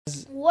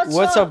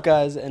What's up,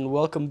 guys, and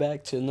welcome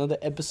back to another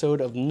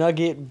episode of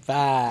Nugget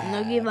Vibes.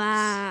 Nugget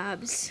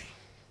Vibes.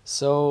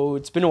 So,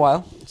 it's been a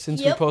while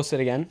since we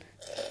posted again,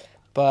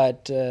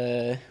 but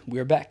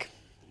we're back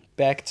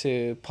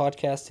to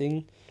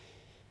podcasting,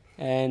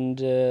 and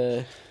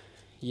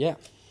yeah.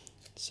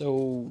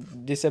 So,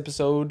 this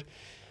episode,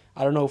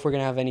 I don't know if we're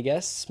going to have any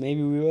guests.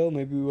 Maybe we will,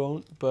 maybe we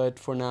won't, but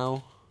for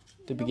now,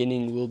 the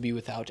beginning will be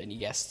without any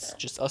guests,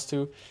 just us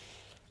two.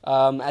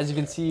 As you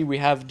can see, we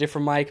have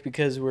different mic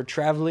because we're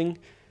traveling.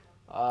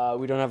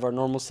 We don't have our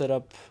normal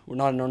setup. We're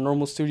not in our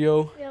normal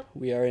studio. Yep.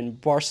 We are in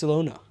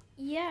Barcelona.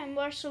 Yeah, in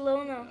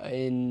Barcelona.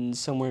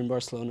 Somewhere in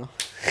Barcelona.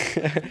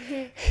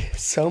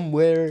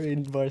 Somewhere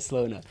in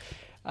Barcelona.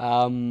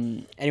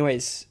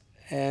 Anyways,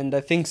 and I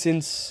think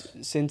since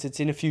it's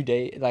in a few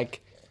days,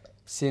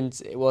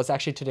 it's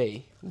actually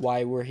today.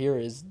 Why we're here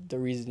is the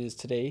reason is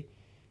today.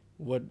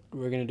 What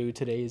we're gonna do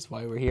today is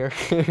why we're here.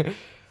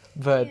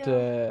 But.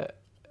 Yeah.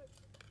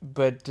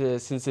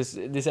 Since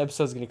this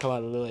episode is going to come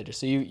out a little later,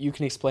 so you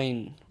can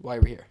explain why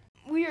we're here.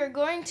 We are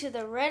going to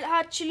the Red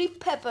Hot Chili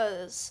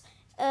Peppers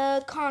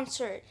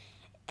concert.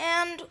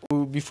 And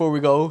Before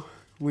we go,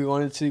 we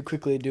wanted to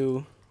quickly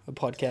do a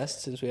podcast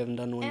since we haven't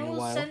done one in a while.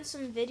 we'll send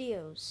some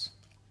videos.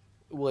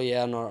 Well,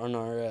 yeah, on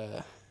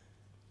our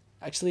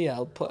actually, yeah,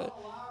 I'll put...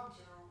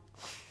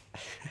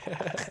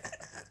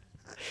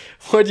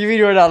 What do you mean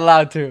we're not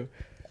allowed to?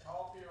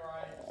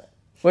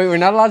 Wait, we're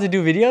not allowed to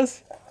do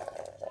videos?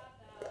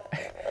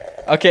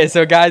 Okay,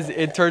 so guys,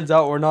 it turns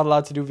out we're not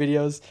allowed to do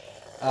videos,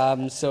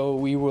 so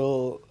we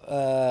will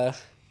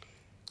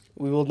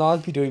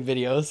not be doing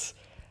videos,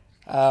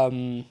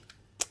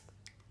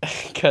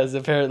 because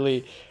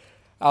apparently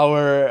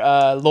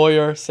our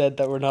lawyer said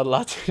that we're not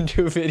allowed to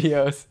do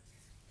videos.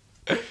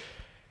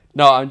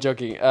 No, I'm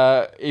joking.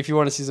 If you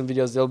want to see some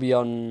videos, they'll be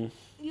on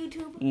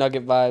YouTube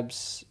Nugget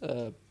Vibes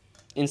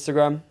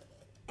Instagram.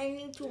 and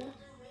YouTube.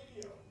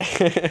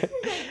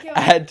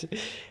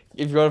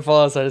 If you want to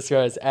follow us on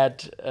Instagram, it's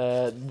at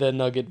the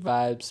Nugget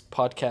Vibes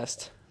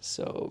Podcast.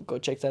 So go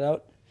check that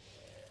out.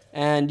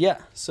 And yeah,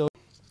 so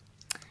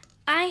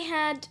I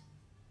had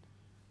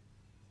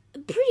a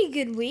pretty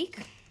good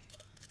week,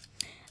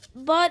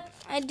 but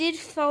I did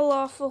fall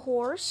off a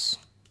horse.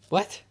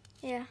 what?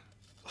 Yeah.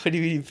 What do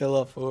you mean you fell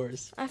off a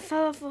horse? I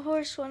fell off a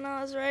horse when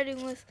I was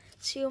riding with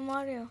Tio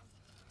Mario.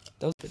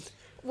 That was good.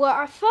 Well,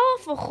 I fell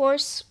off a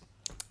horse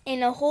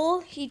in a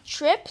hole. She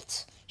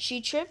tripped.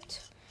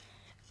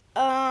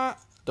 The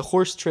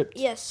horse tripped.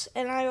 Yes,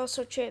 and I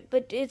also trip.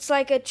 But it's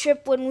like a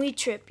trip when we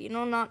trip,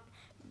 not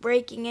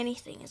breaking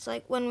anything. It's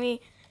like when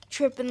we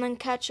trip and then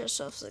catch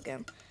ourselves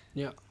again.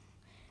 Yeah.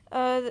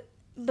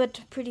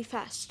 But pretty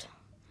fast.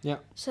 Yeah.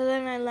 So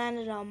then I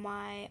landed on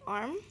my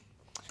arm,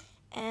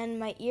 and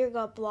my ear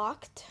got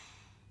blocked.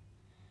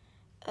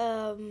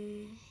 What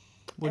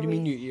do you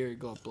mean your ear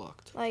got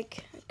blocked?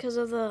 Like, because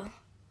of the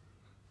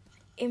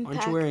impact.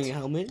 Aren't you wearing a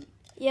helmet?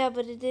 Yeah,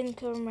 but it didn't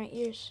cover my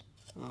ears.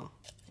 Oh.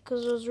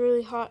 Because it was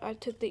really hot, I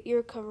took the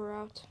ear cover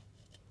out.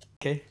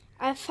 Okay.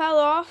 I fell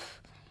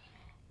off,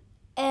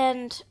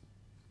 and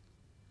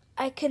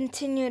I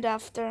continued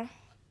after.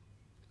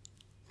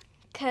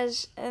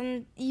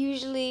 And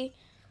usually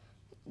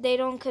they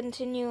don't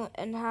continue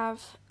and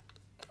have,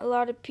 a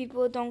lot of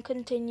people don't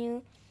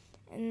continue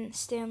and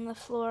stay on the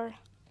floor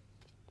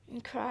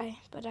and cry.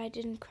 But I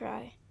didn't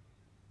cry.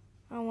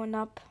 I went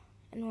up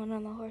and went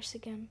on the horse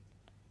again.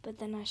 But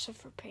then I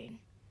suffered pain.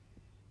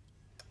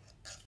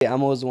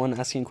 I'm always the one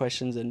asking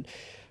questions and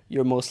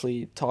you're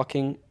mostly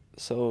talking,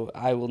 so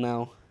I will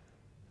now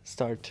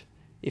start,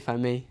 if I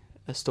may,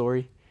 a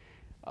story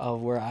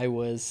of where I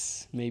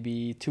was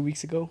maybe 2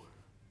 weeks ago.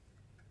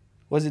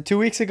 Was it 2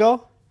 weeks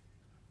ago?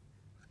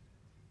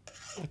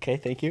 Okay,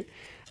 thank you.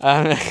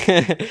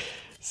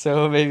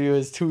 So maybe it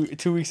was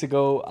two weeks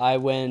ago. I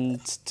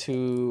went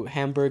to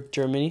Hamburg,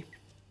 Germany.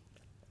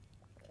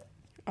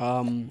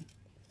 And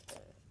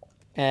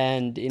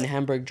in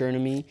Hamburg,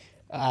 Germany,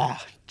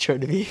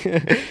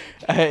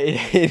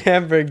 in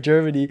Hamburg,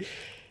 Germany,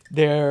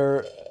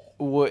 there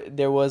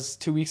was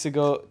 2 weeks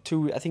ago.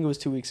 I think it was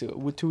 2 weeks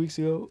ago. 2 weeks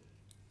ago,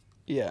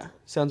 yeah,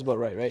 sounds about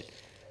right.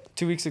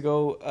 2 weeks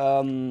ago,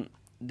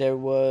 there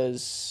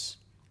was.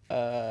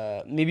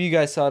 Maybe you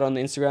guys saw it on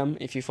the Instagram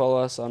if you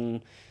follow us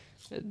on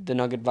the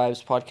Nugget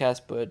Vibes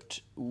podcast. But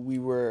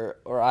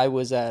I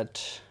was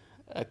at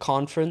a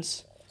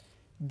conference,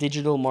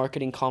 digital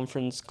marketing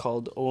conference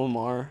called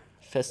OMR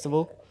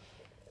Festival.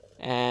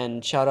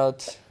 And shout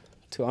out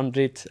to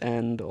Andrit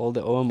and all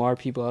the OMR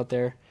people out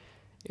there.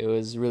 It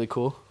was really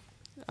cool.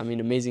 I mean,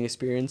 amazing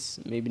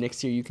experience. Maybe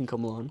next year you can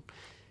come along.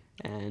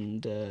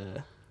 And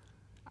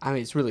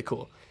it's really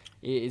cool.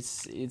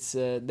 It's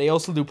they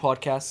also do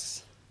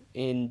podcasts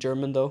in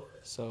German though.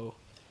 So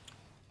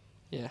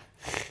yeah,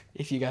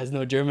 if you guys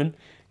know German,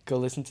 go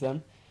listen to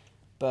them.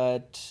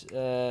 But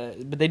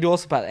they do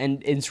also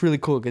and it's really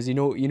cool because you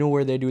know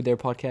where they do their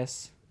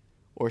podcasts,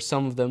 or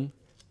some of them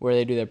where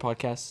they do their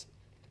podcasts.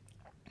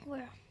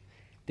 Where?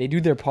 They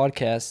do their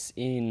podcasts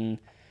in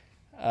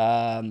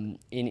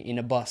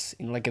a bus,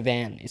 in like a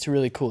van. It's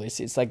really cool.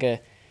 It's like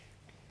a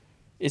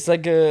It's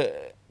like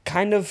a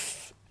kind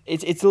of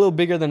it's a little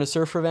bigger than a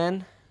surfer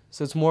van,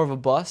 so it's more of a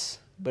bus,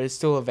 but it's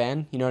still a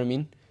van. You know what I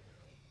mean?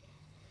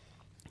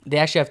 They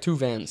actually have two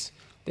vans.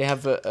 They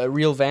have a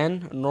real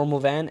van, a normal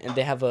van, and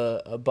they have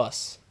a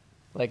bus,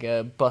 like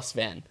a bus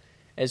van.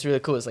 And it's really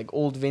cool. It's like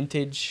old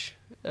vintage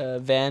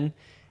van,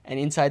 and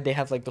inside they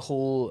have like the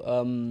whole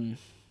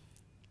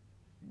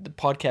the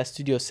podcast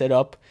studio set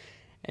up,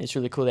 and it's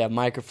really cool. They have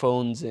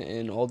microphones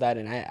and all that,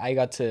 and I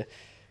got to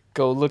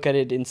go look at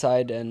it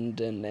inside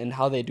and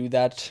how they do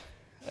that.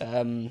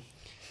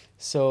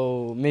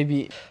 So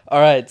maybe all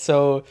right.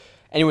 So,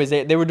 anyways,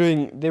 they were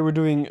doing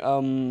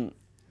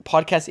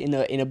podcasts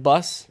in a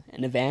bus,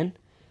 in a van,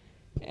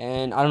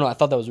 and I don't know, I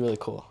thought that was really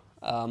cool.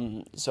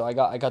 So I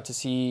got to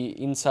see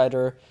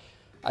Insider.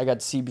 I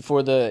got to see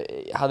before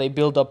how they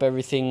build up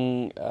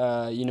everything.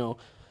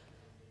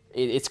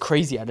 It's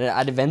crazy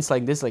at events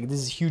like this. Like, this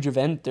is a huge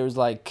event. There's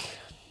like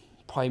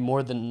probably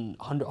more than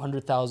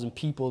 100,000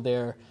 people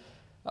there,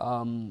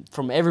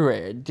 from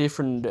everywhere,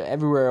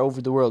 everywhere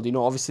over the world.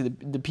 Obviously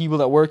the people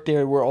that work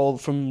there were all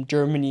from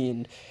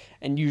Germany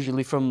and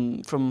usually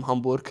from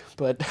Hamburg.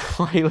 But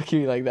why are you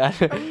looking at me like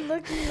that? I'm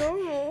looking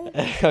normal.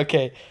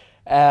 Okay.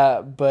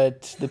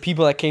 But the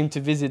people that came to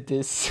visit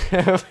this...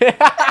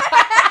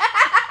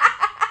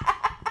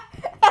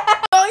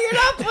 Oh, you're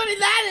not putting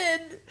that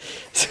in!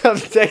 Some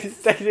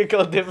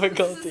technical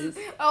difficulties.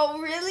 Oh,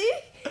 really?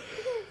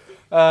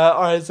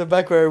 Alright, so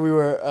back where we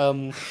were...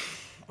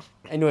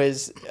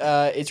 Anyways,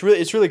 it's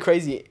really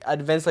crazy at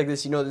events like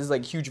this. This is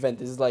like a huge event.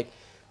 This is like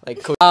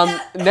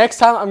next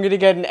time I'm gonna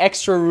get an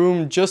extra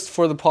room just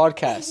for the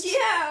podcast.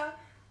 Yeah.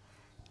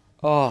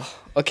 Oh,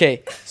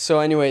 okay. So,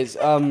 anyways,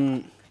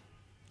 oh,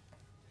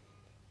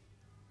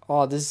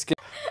 this is good.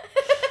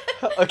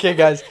 Okay,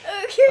 guys.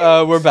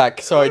 Okay. We're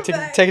back. Sorry, We're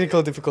back.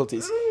 technical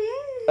difficulties.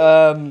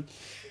 Mhm.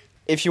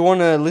 If you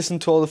wanna listen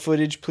to all the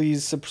footage,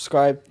 please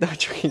subscribe. Not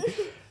joking.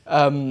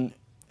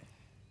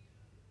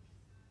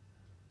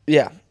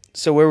 Yeah.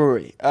 So where were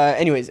we?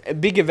 Anyways, a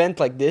big event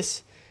like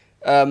this.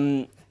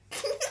 Why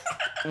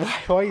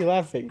are you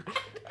laughing?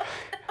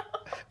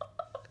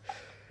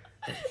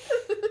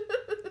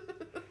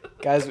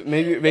 Guys,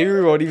 maybe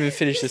we won't even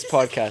finish this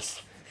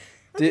podcast.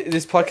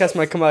 This podcast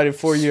might come out in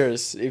 4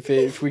 years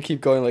if we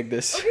keep going like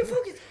this.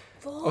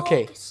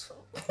 Okay, focus.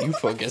 Okay. You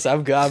focus.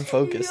 I'm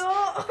focused.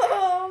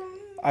 Yeah.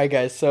 Alright,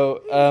 guys.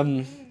 So,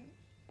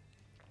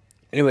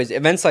 anyways,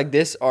 events like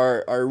this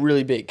are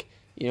really big.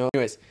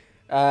 Anyways,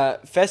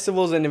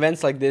 festivals and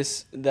events like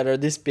this that are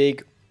this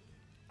big.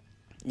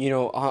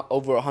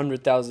 Over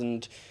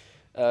 100,000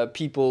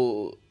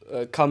 people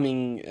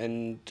coming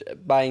and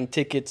buying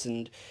tickets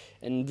and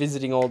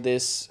visiting all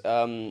this.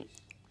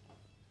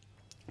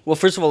 Well,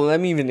 first of all,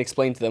 let me even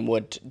explain to them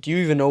do you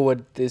even know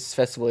what this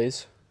festival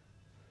is?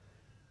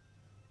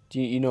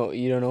 You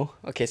don't know?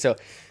 Okay, so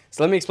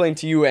let me explain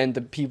to you and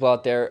the people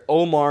out there.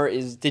 OMAR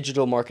is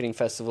Digital Marketing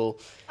Festival.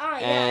 Ah,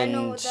 yeah, I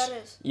know what that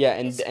is. Yeah,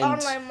 It's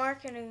online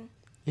marketing.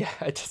 Yeah,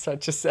 I just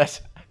said.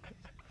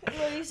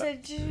 Well, you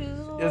said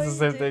digital. It's the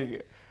same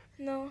thing.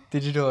 No.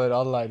 Digital and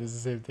online is the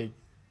same thing.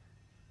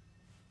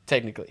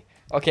 Technically.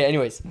 Okay,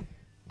 anyways.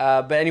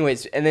 And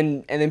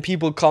then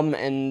people come,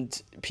 and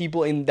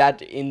people in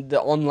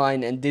the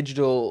online and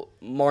digital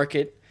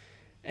market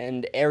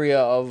and area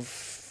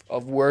of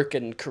work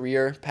and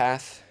career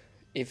path,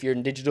 if you're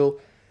in digital,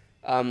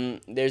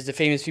 there's the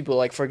famous people,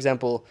 like, for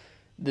example,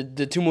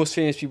 the two most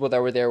famous people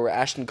that were there were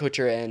Ashton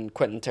Kutcher and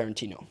Quentin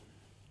Tarantino.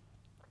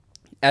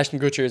 Ashton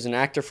Kutcher is an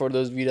actor, for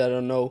those of you that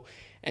don't know,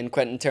 and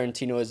Quentin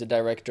Tarantino is a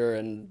director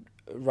and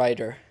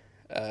writer,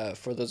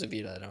 for those of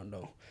you that don't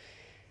know.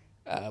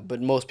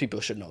 But most people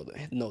should know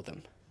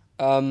them.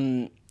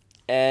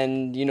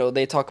 And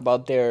they talk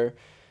about their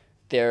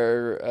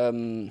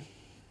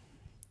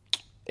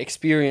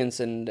experience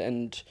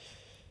and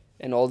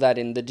all that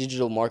in the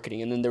digital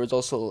marketing. And then there was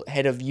also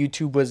head of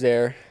YouTube was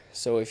there.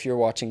 So if you're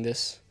watching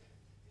this,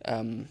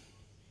 it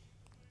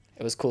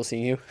was cool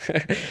seeing you.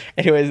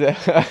 Anyways,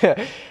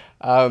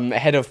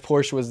 head of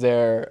Porsche was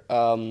there.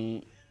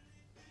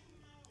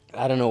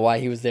 I don't know why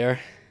he was there.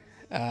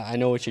 I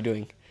know what you're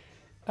doing.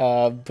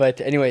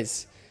 But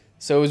anyways,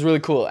 so it was really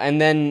cool.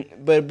 And then,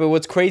 but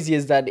what's crazy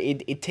is that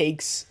it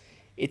takes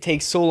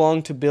so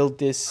long to build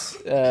this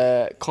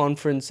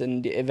conference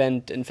and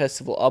event and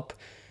festival up,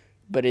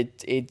 but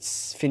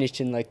it's finished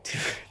in like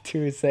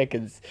two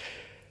seconds.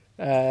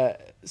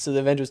 So the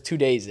event was 2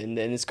 days, and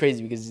it's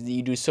crazy because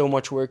you do so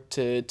much work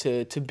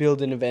to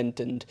build an event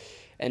and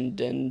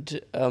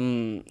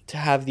to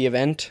have the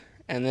event,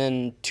 and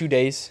then 2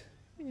 days,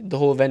 the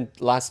whole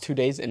event lasts 2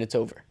 days and it's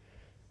over.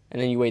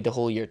 And then you wait the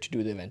whole year to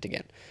do the event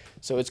again.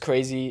 So it's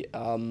crazy.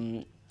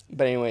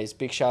 But anyways,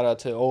 big shout out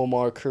to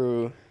OMR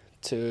crew,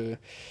 to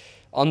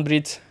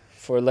Anbrit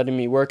for letting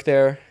me work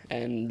there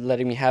and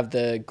letting me have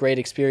the great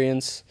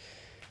experience.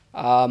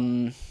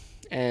 And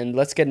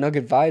let's get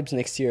Nugget Vibes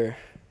next year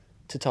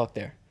to talk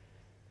there.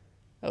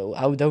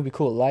 Oh, that would be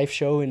cool. Live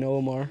show in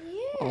OMR.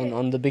 Yeah.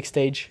 On the big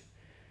stage.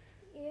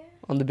 Yeah.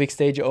 On the big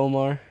stage,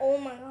 OMR. Oh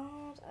my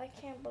god, I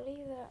can't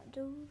believe that,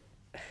 dude.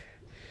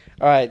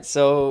 All right,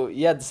 so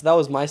yeah, that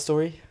was my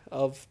story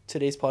of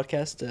today's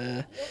podcast.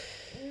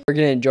 We're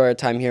gonna enjoy our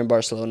time here in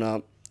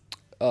Barcelona,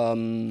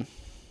 um,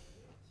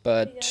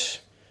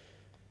 but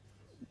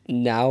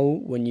now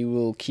when you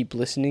will keep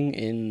listening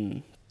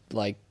in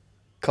like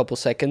couple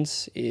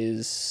seconds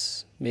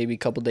is maybe a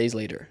couple days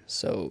later.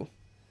 So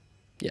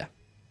yeah,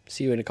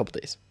 see you in a couple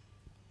days.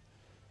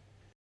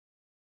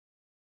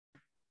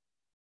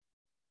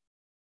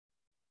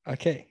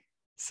 Okay,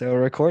 so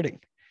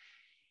recording.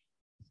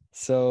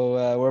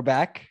 So we're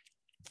back.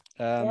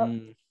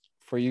 Yep.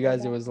 For you We're guys,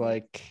 it back. was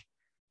like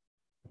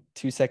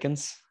 2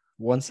 seconds,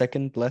 1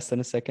 second, less than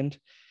a second.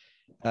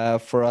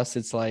 For us,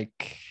 it's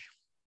like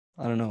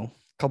I don't know,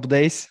 couple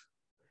days.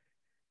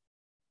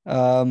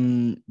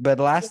 But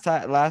last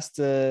time last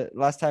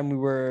time we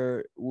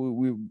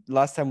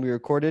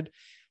recorded,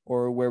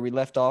 or where we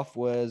left off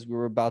was we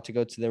were about to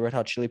go to the Red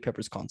Hot Chili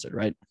Peppers concert,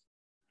 right?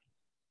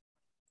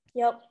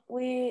 Yep.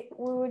 We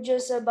were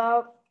just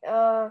about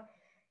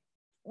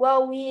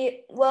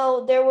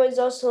well there was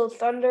also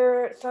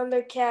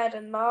Thundercat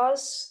and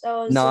Nas. That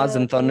was Nas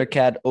and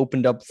Thundercat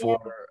opened up yeah,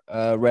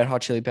 for Red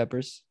Hot Chili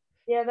Peppers.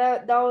 yeah,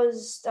 that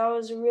was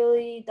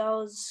really that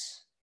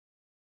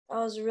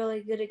was a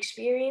really good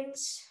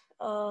experience.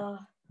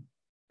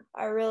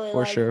 I really For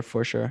liked, sure,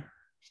 for sure.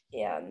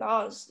 yeah,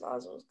 Nas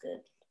was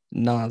good.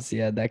 Nas,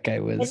 yeah, that guy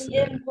And was he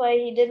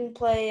didn't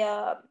play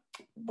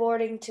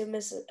boarding to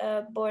miss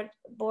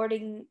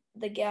boarding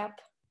the gap,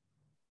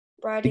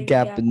 the riding the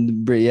gap gap.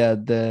 in the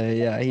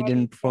yeah, he Riding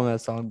didn't the perform gap. that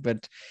song,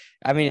 but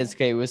I mean Yeah. it's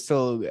okay. It was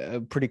still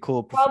a pretty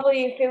cool performance.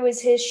 Probably if it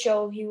was his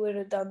show, he would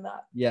have done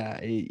that. Yeah,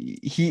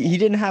 he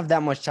didn't have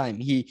that much time.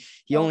 He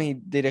No. only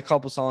did a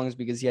couple songs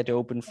because he had to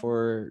open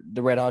for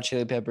the Red Hot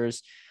Chili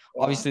Peppers.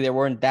 Yeah. Obviously, there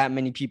weren't that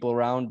many people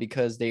around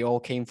because they all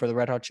came for the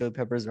Red Hot Chili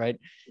Peppers, right?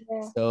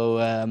 Yeah. So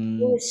It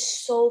was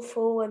so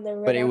full when the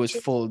but Red it Hot was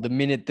Chili. full. The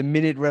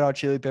minute Red Hot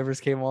Chili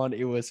Peppers came on,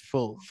 it was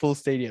full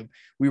stadium.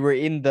 We were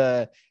in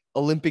the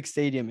Olympic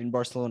Stadium in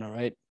Barcelona,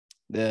 right?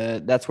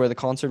 That's where the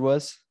concert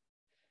was.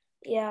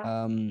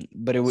 Yeah.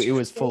 But it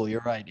was full.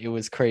 You're right. It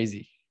was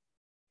crazy.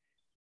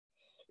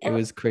 It And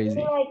was crazy.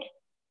 like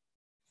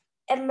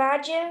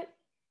imagine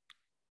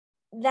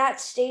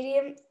that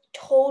stadium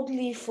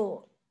totally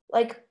full,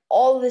 like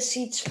all the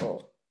seats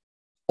full.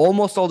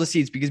 Almost all the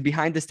seats because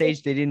behind the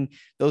stage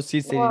those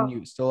seats they didn't Wow.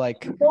 use. So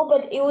like No,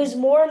 but it was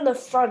more in the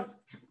front.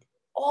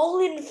 All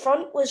in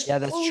front was yeah,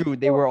 that's fully true.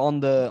 They full. were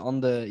on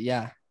the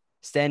yeah,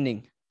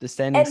 the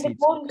standing And the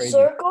seats. golden Crazy.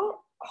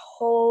 circle,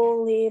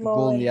 holy The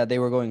golden, moly. yeah, they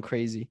were going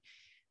crazy.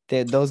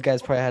 Those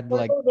guys probably had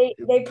like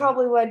They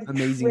probably went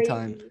amazing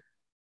time. crazy.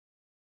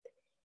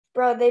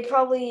 Bro, they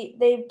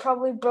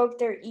probably broke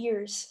their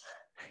ears.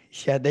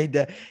 Yeah, they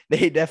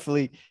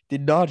definitely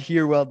did not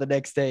hear well the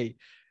next day.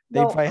 They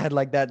No, probably had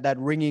like that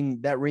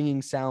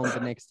ringing sound the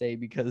next day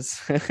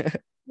because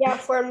yeah,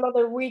 for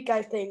another week,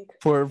 I think.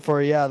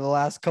 for yeah, the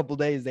last couple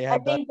days they I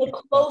had that think the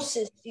sound.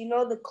 closest,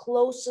 the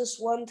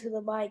closest one to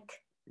the mic.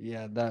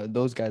 Yeah,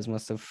 those guys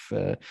must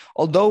have.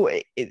 Although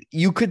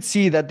you could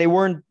see that they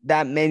weren't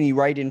that many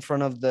right in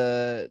front of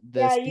the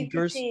Yeah, you could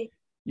speakers. see.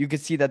 You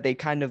could see that they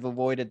kind of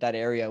avoided that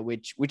area,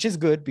 which is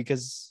good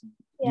because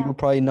you Yeah. will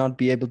probably not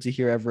be able to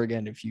hear ever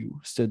again if you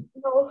stood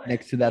No,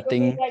 next to that you'll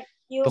be thing like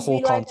the you'll whole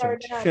be like our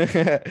concert.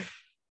 dad.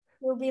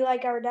 You'll be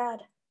like our dad.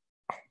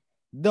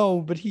 No,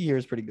 but he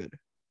hears pretty good.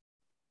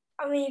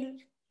 I mean,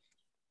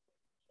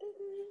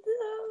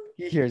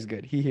 He hears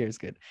good. He hears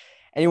good.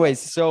 yeah, Anyways,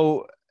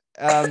 so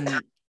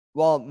um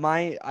well,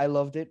 I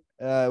loved it.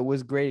 It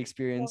was a great yeah,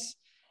 experience.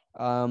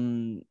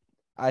 Um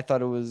I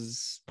thought it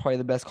was probably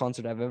the best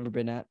concert I've ever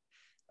been at.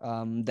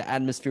 The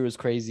atmosphere was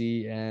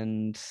crazy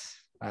and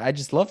I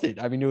just loved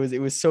it. I mean, it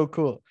was so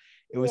cool.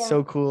 It was yeah,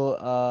 so cool.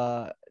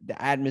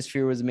 The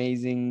atmosphere was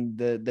amazing.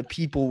 The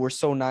people were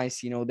so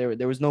nice.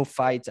 There was no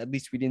fights. At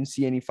least we didn't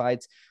see any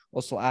fights.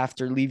 Also,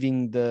 after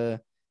leaving the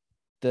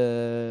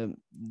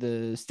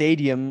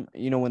stadium,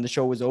 when the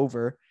show was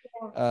over,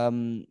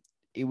 um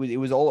it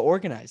was all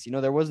organized.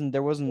 There wasn't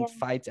yeah,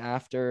 fights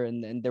after,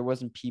 and there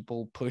wasn't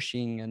people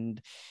pushing,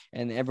 and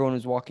everyone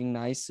was walking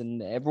nice,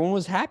 and everyone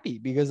was happy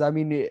because I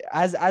mean,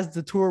 as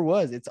the tour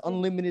was, it's yeah.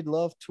 unlimited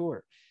love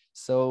tour.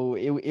 So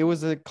it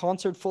was a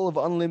concert full of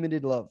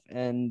unlimited love,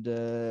 and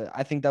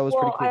I think that was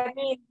pretty Well, cool. I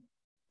mean,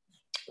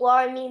 well,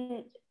 I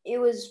mean, it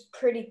was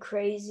pretty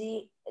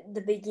crazy at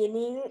the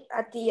beginning.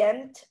 At the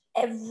end,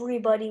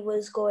 everybody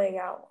was going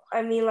out.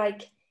 I mean,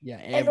 like, Yeah,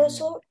 and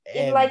also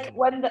in like everyone.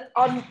 when the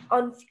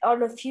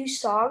on a few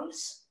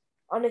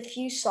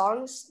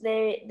songs,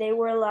 they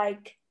were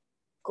like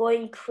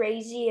going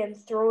crazy and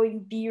throwing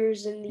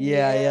beers in the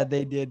Yeah, air. yeah,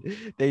 they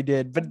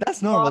did, but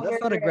that's normal. Water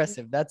That's not and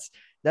aggressive.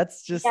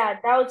 That's just yeah,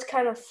 that was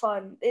kind of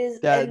fun.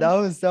 Is that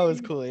was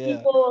and cool.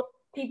 Yeah.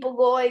 people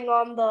going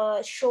on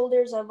the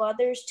shoulders of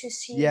others to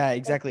see Yeah, the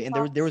exactly. And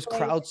there, top there was going,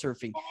 crowd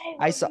surfing. hey,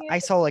 I we're saw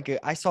here.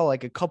 I saw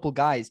like a couple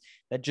guys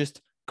that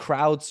just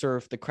crowd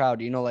surf the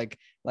crowd, like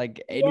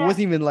it Yeah,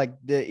 wasn't even like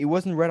it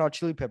wasn't Red Hot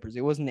Chili Peppers.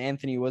 It wasn't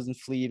Anthony, it wasn't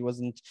Flea, it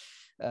wasn't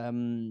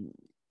um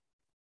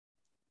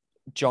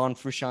John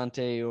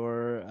Frusciante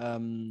or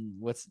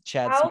what's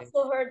Chad I Smith.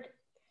 also heard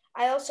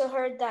I also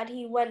heard that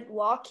he went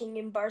walking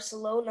in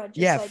Barcelona, just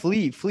Yeah, like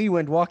Flea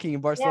went walking in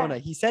yeah, Barcelona.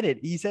 He said it.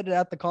 He said it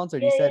at the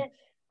concert. He yeah, said, yeah.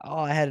 "Oh,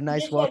 I had a He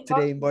nice just walk went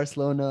today in walking.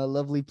 Barcelona,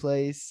 lovely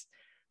place."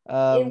 It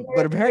But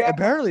worked. Yeah,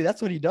 apparently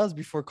that's what he does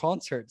before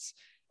concerts.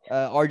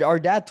 Our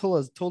dad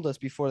told us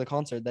before the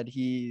concert that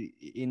he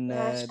in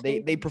that's they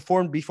crazy.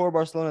 performed before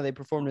Barcelona. They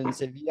performed in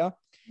Sevilla.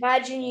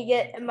 Imagine you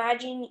get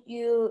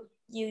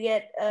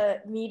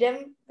meet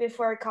him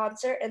before a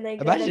concert and then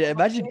go to Imagine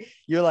concert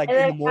you're like and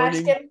in then the ask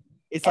morning. him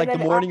It's and like the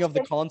then morning ask of the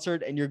him.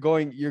 concert, and you're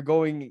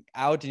going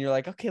out, and you're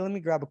like, okay, let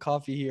me grab a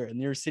coffee here, and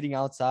you're sitting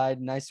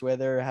outside, nice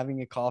weather,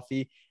 having a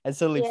coffee, and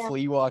suddenly Yeah,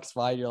 Flea walks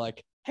by. And you're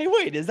like, hey,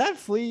 wait, is that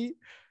Flea?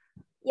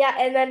 yeah,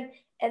 and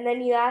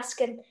then you ask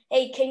him,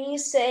 hey, can you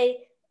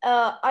say,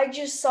 I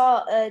just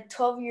saw a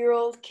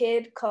 12-year-old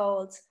kid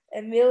called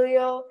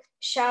Emilio.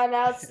 Shout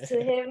outs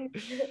to him.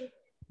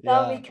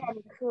 That would Yeah, be kind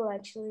of cool,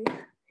 actually.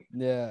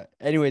 yeah.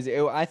 Anyways,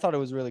 I thought it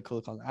was really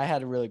cool concert. I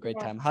had a really great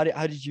Yeah, time. How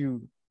did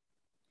you?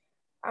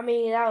 I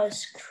mean that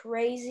was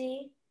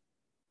crazy.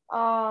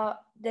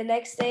 The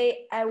next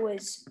day I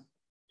was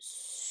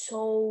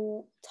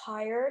so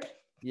tired,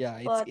 Yeah,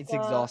 but it's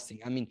exhausting.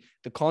 I mean,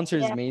 the concert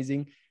is yeah,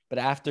 amazing, but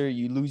after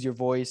you lose your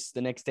voice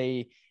the next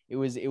day, it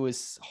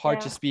was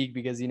hard to yeah, speak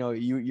because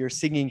you're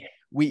singing.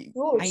 We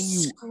we were I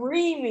knew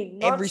screaming,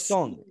 not every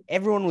song. singing.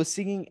 Everyone was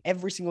singing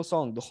every single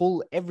song, the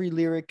whole every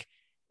lyric.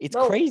 It's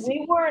No, crazy.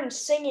 we weren't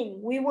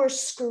singing. We were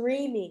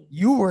screaming.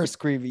 You were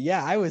screaming.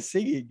 Yeah, I was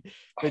singing,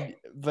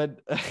 but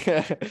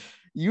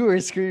you were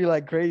screaming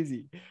like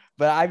crazy.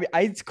 But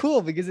it's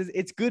cool because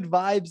it's good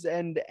vibes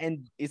and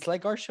it's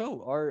like our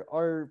show,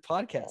 our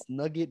podcast,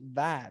 Nugget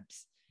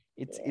Vibes.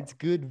 Yeah. It's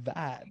good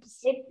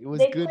vibes. They It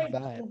was they good played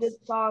some good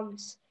vibes.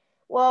 songs.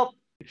 Well,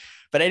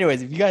 But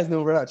anyways, if you guys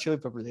know Red Hot Chili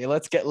Peppers, hey,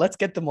 let's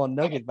get them on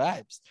Nugget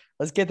Vibes.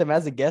 Let's get them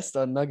as a guest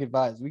on Nugget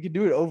Vibes. We could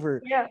do it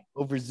yeah.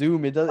 over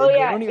Zoom. Oh They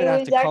yeah, don't even it have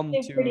was to come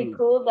actually pretty to.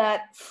 cool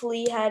that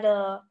Flea had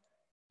a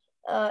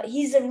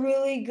he's a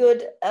really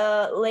good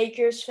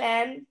Lakers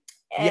fan,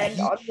 Yeah, and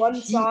on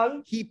one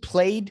song, he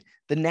played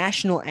the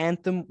national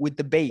anthem with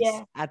the bass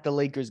yeah. at the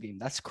Lakers game.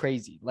 That's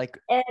crazy. Like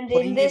And in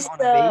playing it this on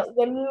a bass.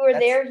 when we were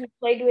That's there, he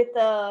played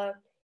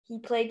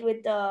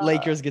with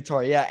Lakers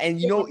guitar. Yeah, and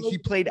yeah, he Lakers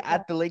played guitar.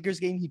 at the Lakers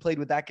game. He played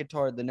with that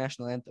guitar, the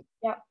national anthem.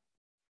 Yeah,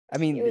 I it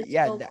mean, was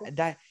yeah, so cool.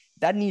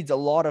 that needs a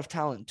lot of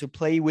talent to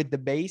play with the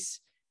bass,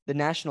 the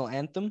national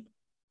anthem.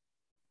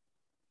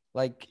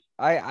 Like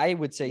I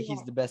would say Yeah,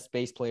 he's the best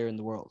bass player in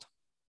the world.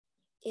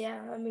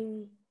 yeah. I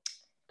mean,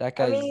 That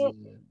I guy's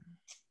mean,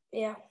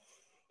 yeah,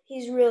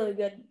 he's really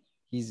good.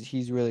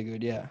 he's really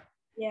good. Yeah,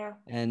 Yeah,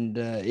 and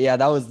yeah,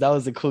 that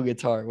was a cool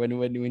guitar when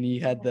he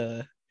had yeah.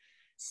 the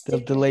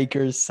Sticker.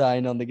 Lakers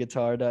sign on the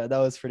guitar. That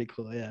was pretty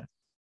cool. Yeah.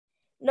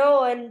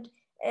 No, and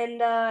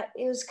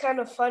it was kind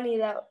of funny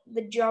that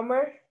the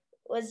drummer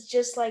was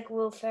just like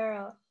Will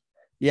Ferrell.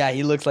 Yeah,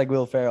 he looks like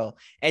Will Ferrell.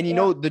 And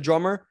Yeah, the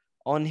drummer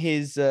on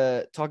his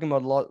talking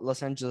about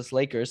Los Angeles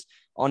Lakers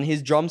on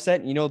his drum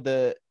set,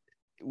 yeah,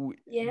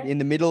 in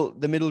the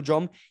middle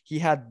drum, he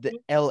had the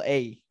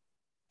LA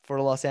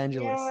for Los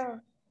Angeles. yeah.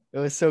 It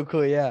was so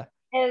cool. Yeah.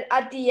 And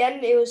at the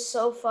end, it was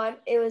so fun.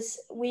 It was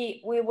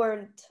we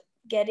weren't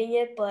getting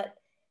it, but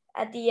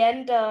at the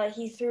end,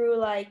 he threw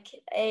like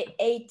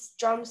eight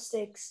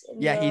drumsticks in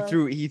Yeah,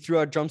 the. he threw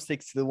out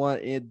drumsticks to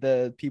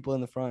the people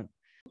in the front.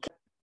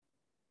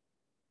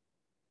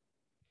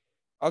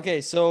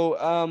 Okay,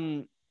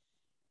 so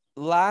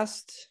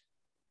last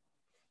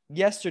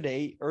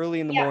yesterday, early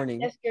in the Yeah,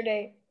 morning,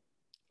 yesterday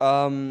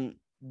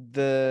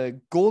the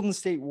Golden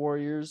State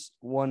Warriors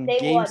won they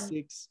game won.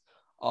 6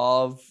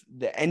 of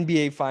the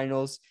NBA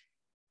Finals,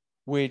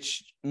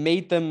 which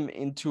made them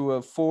into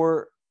a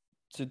 4-2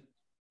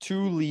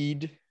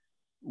 lead,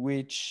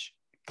 which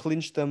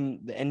clinched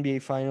them the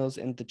NBA Finals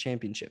and the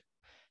championship.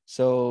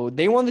 So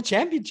they won the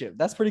championship.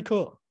 That's pretty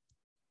cool.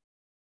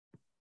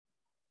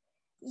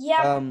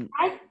 Yeah, Um,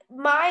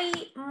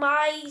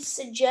 my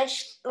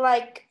suggestion,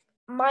 like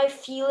my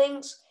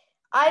feelings.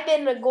 I've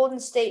been a Golden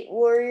State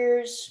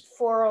Warriors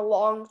for a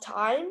long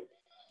time.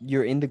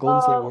 you're in the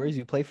Golden State Uh, Warriors.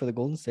 You play for the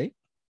Golden State.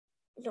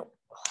 no,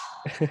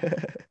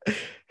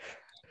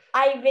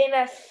 I've been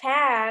a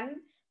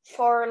fan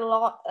for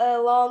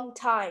a long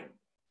time.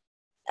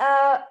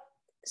 Uh,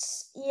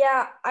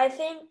 yeah, I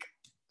think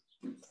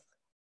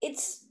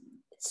it's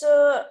it's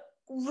a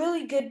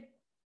really good.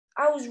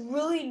 I was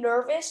really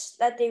nervous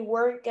that they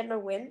weren't gonna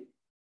win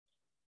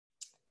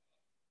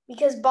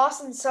because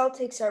Boston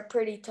Celtics are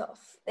pretty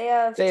tough. They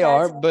have They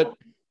are, Taz. but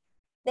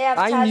They have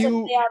I Taz.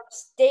 knew.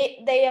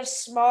 They have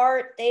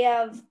Smart. They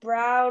have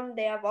Brown.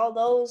 They have all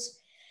those.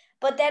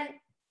 But then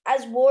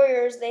as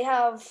Warriors, they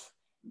have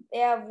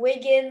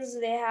Wiggins.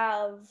 They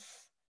have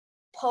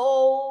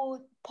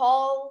Paul.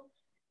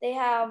 They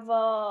have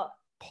Paul.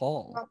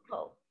 not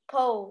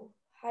Poe.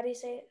 How do you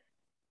say it?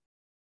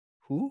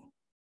 Who?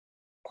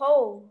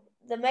 Poe,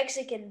 the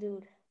Mexican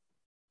dude.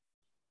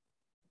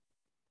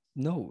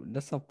 No,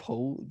 that's not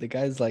Poe. The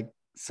guy's like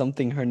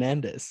something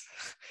Hernandez.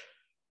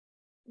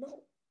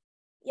 No.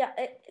 Yeah,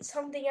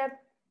 something at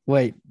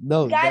Wait,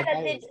 no, the guy that that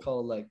guy did is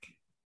called like.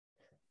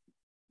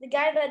 the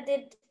guy that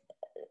did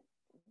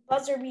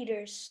buzzer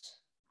beaters.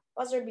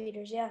 Buzzer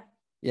beaters, yeah.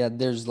 Yeah,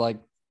 there's like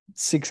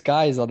 6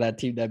 guys on that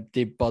team that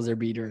did buzzer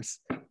beaters.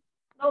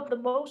 No, the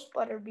most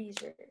butter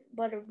beater.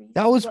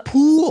 That was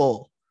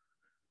Poole.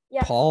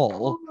 Yeah, Paul.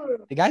 Poole.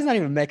 The guy's not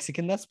even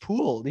Mexican. That's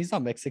Poole. He's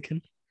not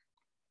Mexican.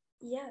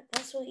 Yeah,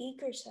 that's what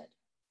Eager said.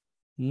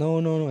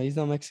 No. He's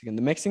not Mexican.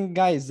 The Mexican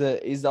guy is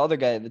the other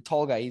guy, the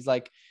tall guy. He's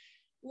like,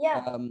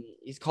 Yeah.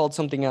 He's called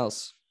something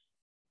else.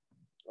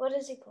 What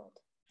is he called?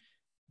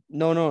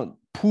 No.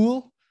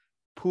 Poole.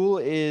 Poole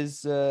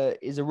is a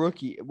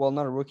rookie. Well,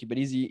 not a rookie, but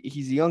he's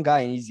a young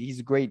guy, and he's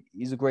a great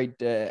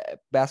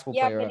basketball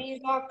Yeah, player. but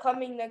he's not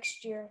coming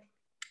next year.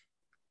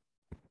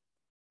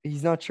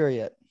 He's not sure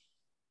yet.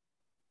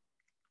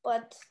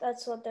 But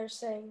that's what they're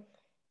saying.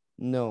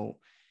 No,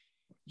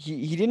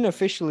 he didn't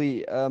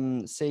officially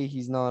say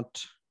he's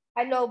not.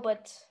 I know,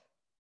 but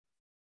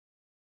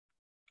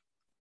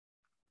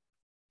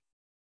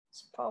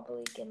it's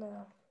probably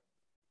gonna.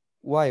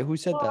 Why? Who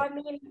said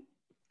that?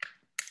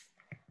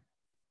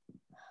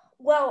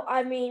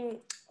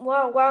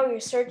 While you're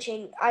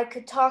searching, I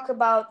could talk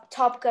about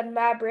Top Gun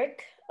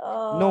Maverick.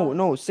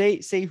 No.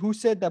 Say who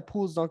said that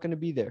Poole's not going to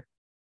be there?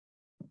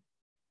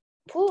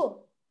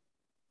 Poole.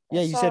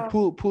 Yeah, you said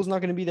Poole's not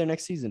going to be there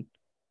next season.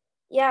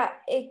 Yeah,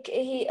 it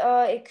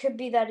could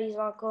be that he's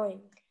not going.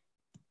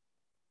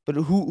 But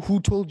who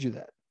told you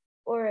that?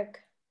 Ulrich.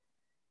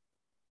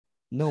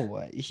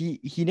 No,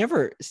 he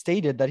never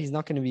stated that he's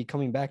not going to be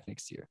coming back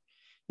next year.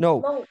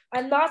 No,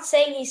 I'm not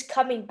saying he's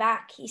coming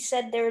back. He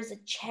said there's a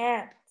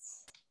chance.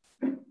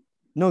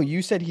 No,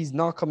 you said he's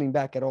not coming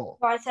back at all.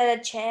 No, I said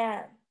a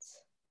chance.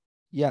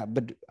 Yeah,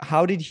 but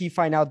how did he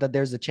find out that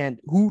there's a chance?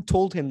 Who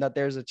told him that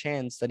there's a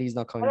chance that he's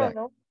not coming back?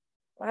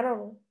 I don't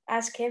know.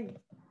 Ask him.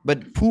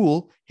 But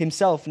Poole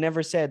himself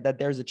never said that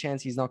there's a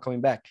chance he's not coming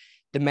back.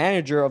 The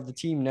manager of the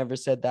team never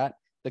said that.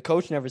 The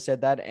coach never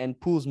said that. And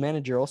Poole's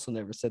manager also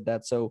never said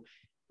that. So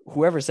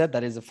whoever said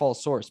that is a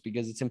false source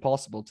because it's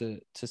impossible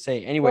to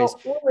say. Anyways,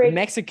 the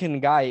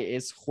Mexican guy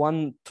is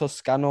Juan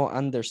Toscano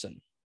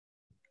Anderson.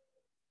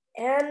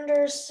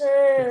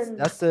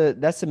 That's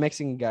the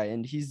Mexican guy,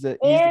 and he's the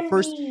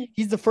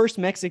first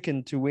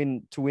Mexican to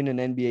win an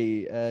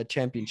NBA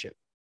championship.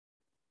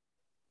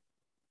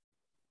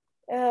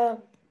 To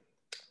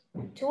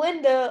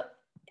win the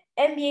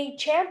NBA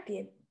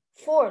champion,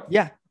 fourth.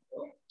 Yeah.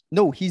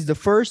 No, he's the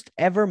first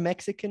ever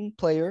Mexican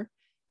player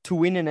to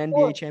win an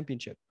NBA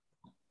championship.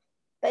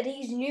 But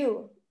he's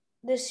new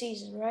this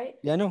season, right?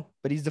 Yeah, I know,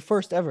 but he's the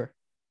first ever.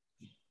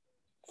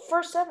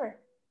 First ever.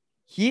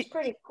 He's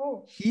pretty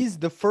cool. He's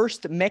the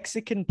first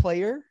Mexican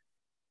player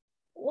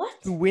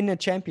to win a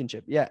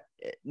championship. Yeah.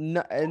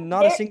 Not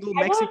a single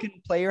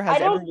Mexican player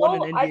has ever won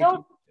an NBA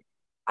championship.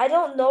 I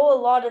don't know a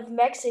lot of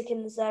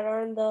Mexicans that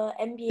are in the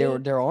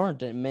NBA. There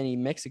aren't many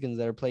Mexicans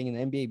that are playing in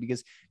the NBA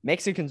because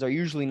Mexicans are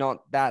usually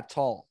not that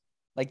tall.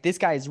 Like this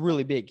guy is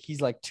really big.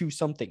 He's like 2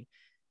 something.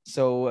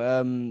 So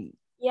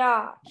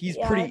he's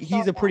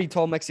a pretty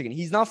tall Mexican.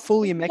 He's not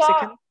fully a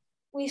Mexican.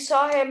 We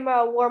saw him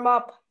warm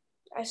up.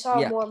 I saw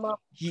him warm up.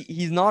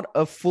 He's not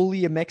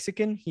fully a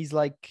Mexican. He's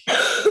like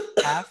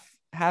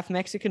half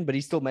Mexican, but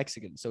he's still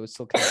Mexican, so it's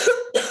still counts.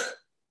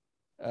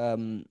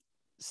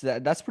 So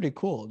that's pretty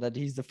cool that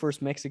he's the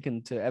first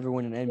Mexican to ever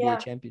win an NBA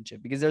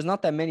championship because there's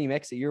not that many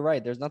Mexicans. You're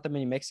right. There's not that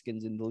many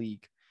Mexicans in the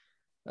league,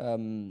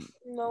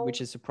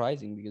 which is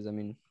surprising because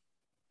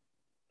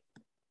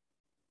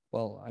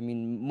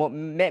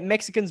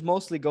Mexicans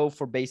mostly go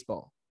for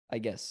baseball, I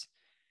guess.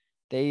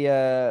 They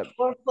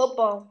or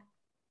football.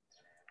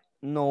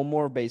 No,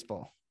 more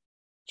baseball.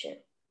 Sure.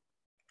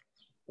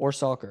 Or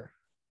soccer.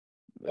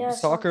 Yeah,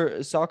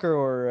 soccer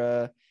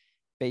or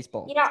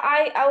baseball. Yeah,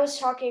 I was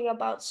talking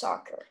about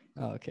soccer.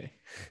 Oh, okay.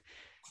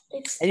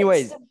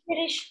 Anyways. It's the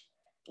British.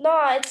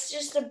 No, it's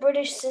just the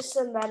British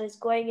system that is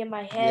going in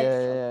my head.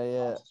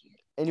 Yeah.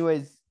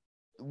 Anyways,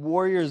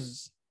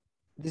 Warriors,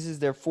 this is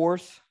their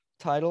 4th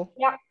title.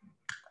 Yeah.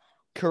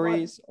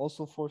 Curry's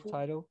also 4th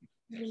title.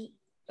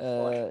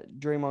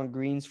 Draymond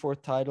Green's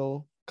 4th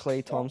title.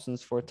 Klay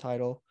Thompson's 4th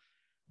title.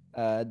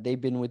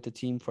 They've been with the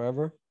team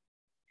forever.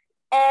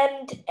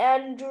 And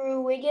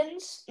Andrew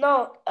Wiggins?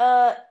 No,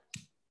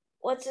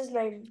 what's his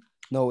name?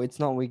 No, it's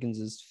not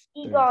Wiggins'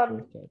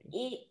 Egon.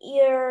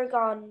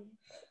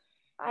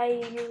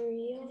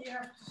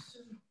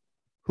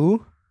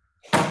 Who?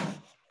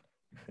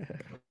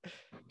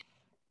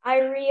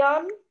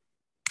 Irion?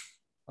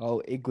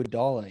 Oh,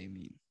 Iguodala, you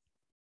mean?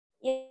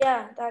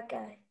 Yeah, that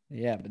guy.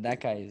 Yeah, but that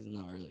guy is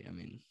not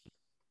really,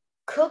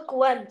 Cook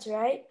went,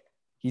 right?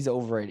 He's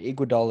overrated.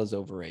 Iguodala is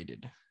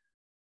overrated.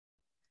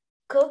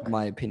 Cook? In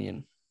my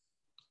opinion.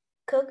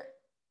 Cook?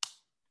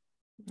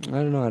 I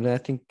don't know. I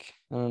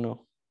don't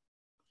know.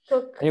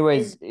 Cook.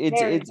 Anyways,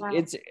 it's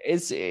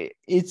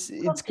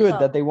good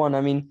that they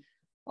won.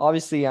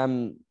 Obviously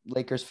I'm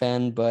Lakers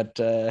fan, but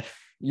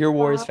you're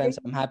Warriors fan,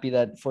 so I'm happy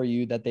that for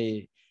you that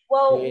they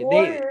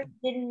Warriors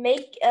didn't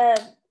make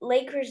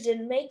Lakers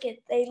didn't make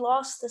it. They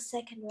lost the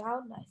second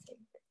round, I think.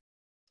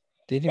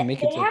 They didn't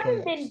make it They to the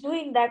haven't been playoffs.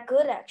 doing that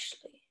good,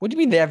 actually. What do you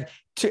mean they have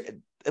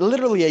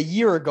literally a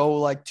year ago,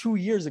 like 2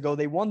 years ago,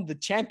 they won the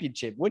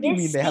championship. What do you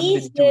mean This they haven't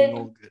been doing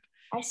all season, good?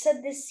 I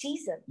said this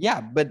season.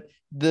 Yeah, but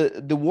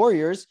the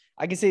Warriors,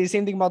 I can say the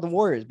same thing about the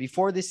Warriors.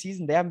 Before this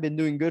season, they haven't been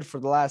doing good for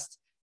the last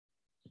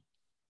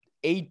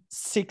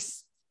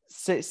 6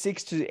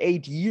 to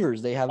 8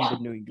 years. They haven't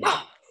been doing good.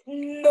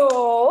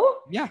 No,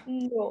 Yeah,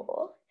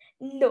 no,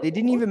 they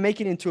didn't no. even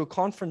make it into a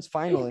conference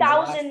final in the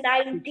last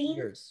 6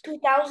 years.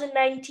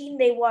 2019,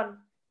 they won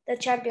the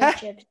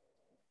championship.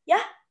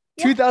 Yeah,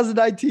 yeah,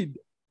 2019.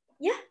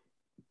 yeah.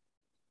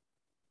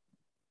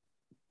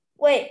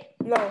 Wait,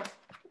 no.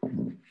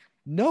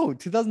 No,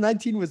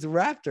 2019 was the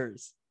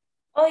Raptors.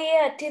 Oh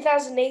yeah,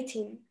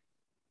 2018.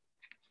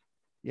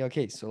 Yeah,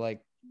 okay, so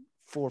like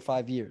 4 or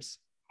 5 years.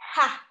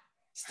 Ha.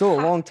 Still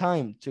a Ha. long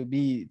time to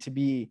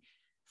be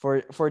for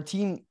a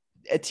team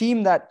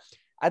that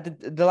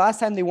at the last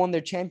time they won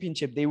their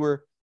championship, they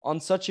were on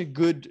such a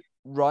good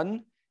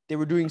run. They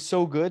were doing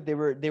so good. They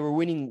were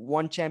winning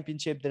one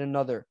championship then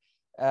another.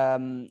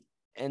 And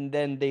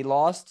then they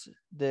lost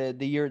the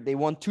year they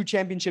won two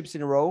championships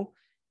in a row,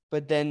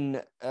 but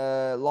then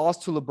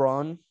lost to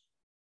LeBron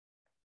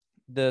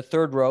the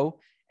third row.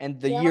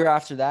 And the Yeah. year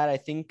after that, I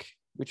think,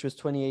 which was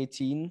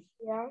 2018,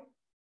 Yeah.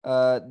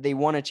 they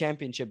won a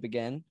championship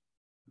again.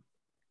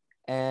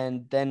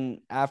 And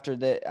then after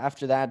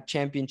that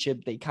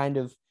championship, they kind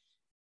of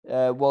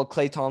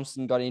Klay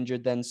Thompson got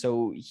injured then,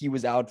 so he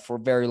was out for a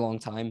very long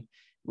time,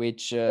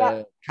 which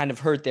kind of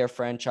hurt their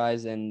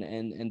franchise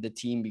and the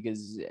team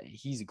because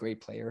he's a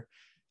great player.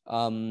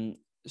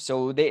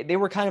 So they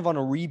were kind of on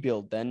a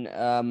rebuild then,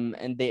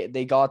 and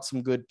they got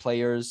some good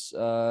players,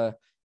 new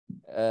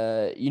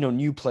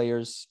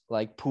players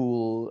like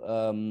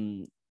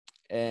Poole,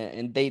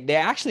 and they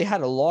actually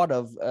had a lot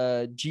of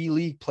G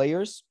League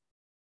players.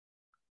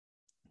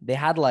 They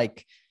had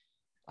like,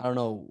 I don't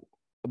know,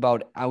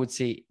 about, I would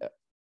say,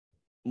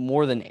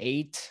 more than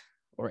eight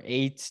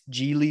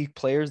G League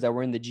players that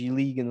were in the G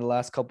League in the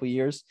last couple of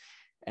years.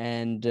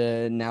 And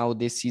now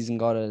this season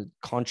got a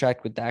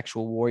contract with the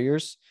actual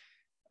Warriors.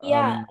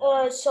 Yeah.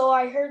 So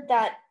I heard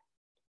that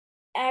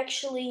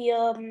actually,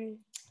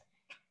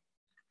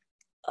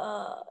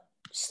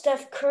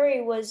 Steph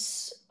Curry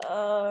was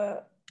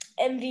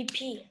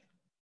MVP.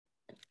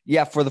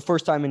 Yeah, for the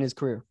first time in his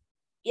career.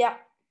 Yeah.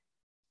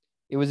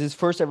 It was his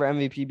first ever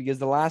MVP because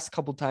the last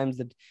couple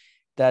times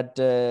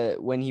that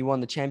when he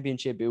won the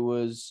championship, it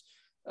was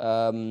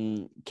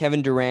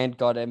Kevin Durant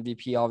got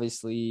MVP,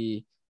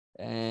 obviously,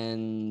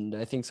 and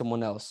I think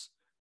someone else,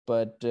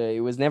 but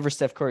it was never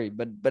Steph Curry.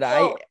 But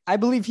I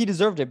believe he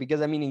deserved it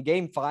because, I mean, in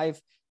Game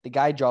 5, the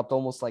guy dropped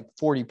almost like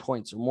 40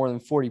 points or more than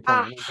 40 points.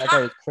 I mean, that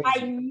guy was I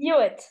crazy. knew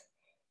it.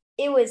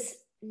 It was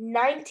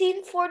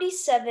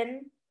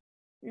 1947,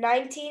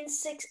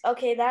 196.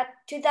 Okay, that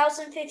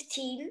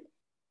 2015,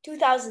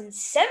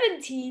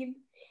 2017,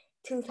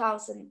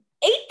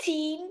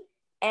 2018,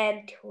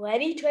 and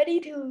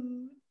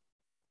 2022.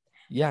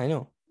 Yeah, I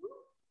know.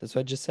 That's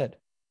what I just said.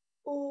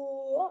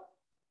 Ooh,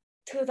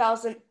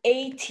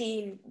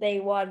 2018, they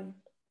won.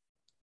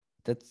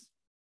 That's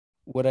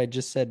what I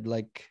just said.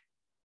 Like,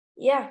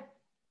 Yeah,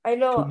 I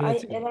know. 2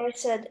 minutes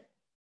ago.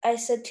 I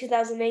said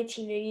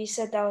 2018, and you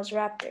said that was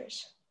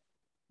Raptors.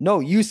 No,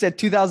 you said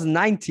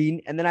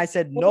 2019, and then I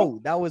said no,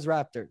 that was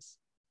Raptors.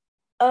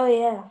 Oh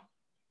yeah.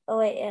 Oh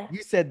wait, yeah.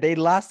 You said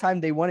last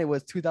time they won it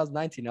was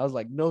 2019. I was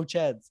like, no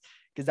chance,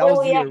 because that was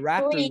the year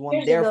Raptors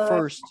won their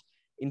first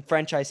in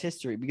franchise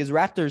history. Because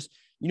Raptors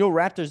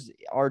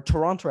are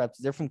Toronto Raptors.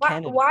 They're from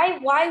Canada.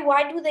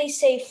 Why do they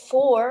say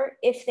 4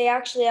 if they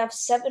actually have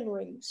 7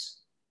 rings?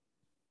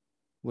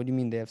 What do you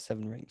mean they have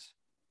 7 rings?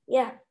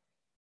 Yeah.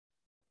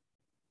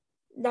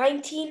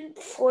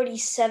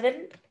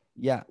 1947.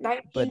 Yeah,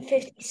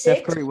 1956. but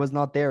Steph Curry was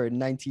not there in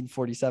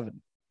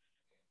 1947.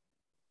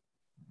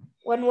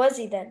 When was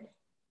he then?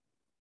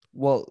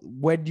 Well,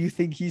 when do you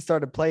think he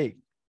started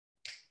playing?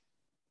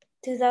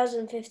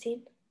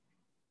 2015.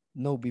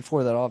 No,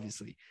 before that,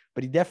 obviously.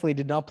 But he definitely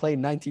did not play in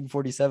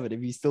 1947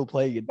 if he's still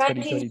playing in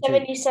 2022.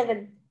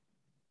 1977.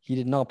 He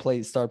did not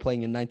start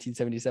playing in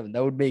 1977.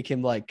 That would make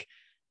him like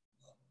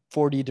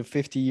 40 to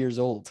 50 years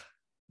old.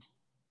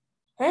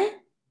 Huh?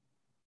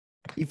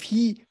 If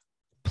he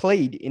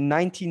played in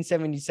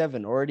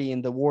 1977 already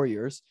in the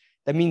Warriors,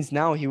 that means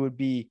now he would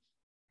be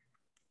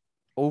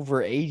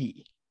over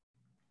 80.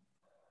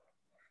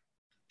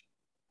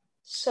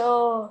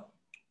 So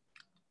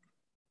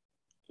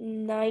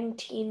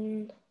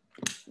 1999.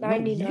 No,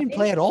 he didn't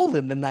play at all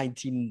in the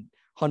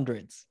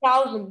 1900s.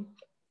 1000.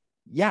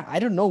 Yeah, I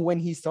don't know when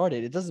he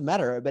started. It doesn't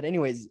matter. But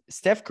anyways,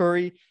 Steph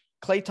Curry,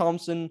 Klay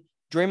Thompson,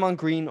 Draymond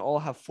Green all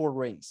have 4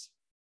 rings.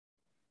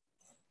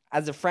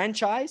 As a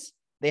franchise,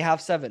 they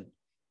have 7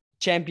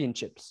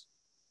 championships.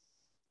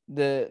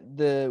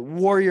 The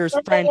Warriors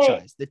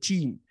franchise, the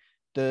team,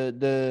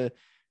 the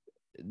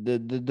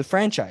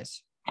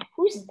franchise.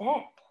 Who's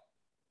that?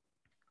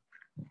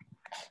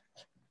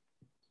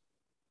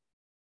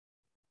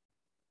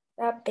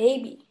 That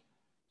baby.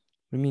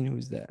 What do you mean,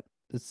 who's that?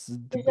 This is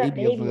the Who's that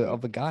baby baby?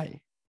 of a guy.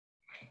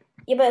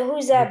 Yeah, but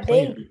who's of a that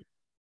player. baby?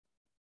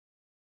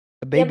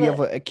 A Yeah, baby of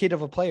but a kid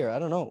of a player. I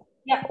don't know.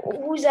 yeah,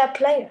 who's that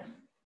player?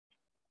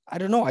 I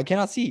don't know. I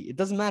cannot see. It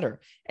doesn't matter.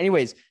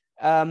 Anyways,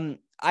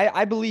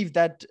 I believe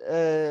that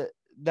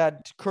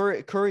that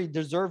Curry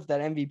deserved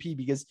that MVP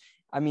because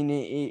I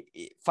mean,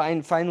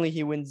 finally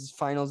he wins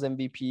Finals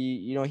MVP.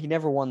 You know, he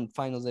never won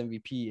Finals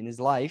MVP in his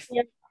life.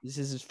 Yeah. This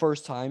is his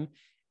first time.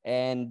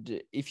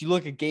 And if you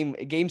look at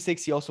game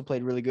 6, he also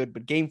played really good.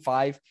 But game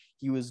 5,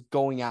 he was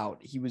going out.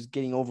 He was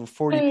getting over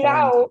 40 And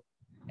points.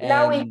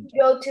 now we And can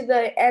go to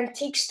the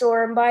antique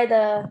store and buy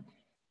the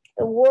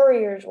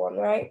Warriors one,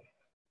 right?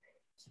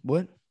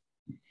 what?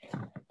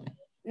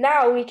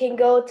 Now we can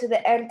go to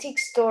the antique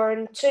store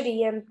in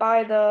city and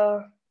buy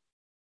the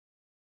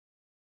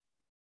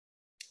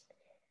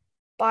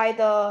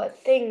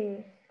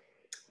thing,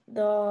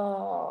 the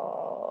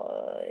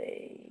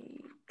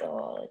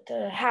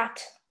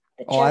hat,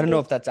 the Oh, I don't know champion.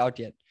 if that's out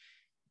yet.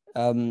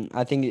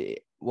 I think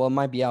it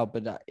might be out,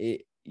 but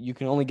you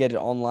can only get it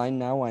online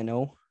now. I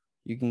know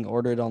you can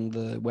order it on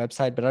the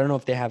website, but I don't know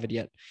if they have it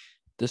yet,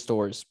 the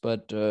stores.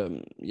 But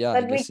yeah,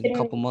 I But we guess in a can,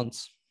 couple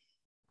months,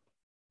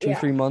 two, yeah.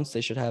 3 months,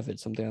 they should have it,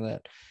 something like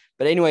that.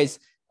 But anyways,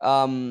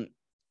 that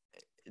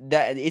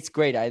it's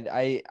great.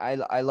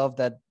 I love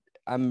that.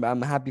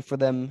 I'm happy for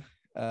them.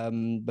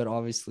 But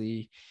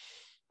obviously,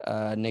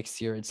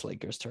 next year it's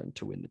Lakers' turn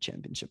to win the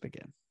championship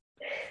again.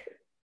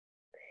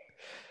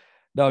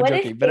 No, What if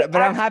joking. they But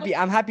I'm actually? happy.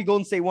 I'm happy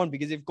Golden State won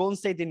because if Golden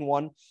State didn't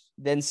won,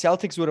 then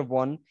Celtics would have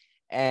won,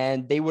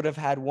 and they would have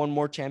had one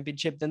more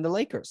championship than the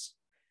Lakers.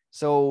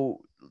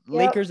 So Yep.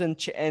 Lakers and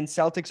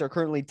Celtics are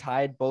currently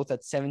tied both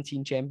at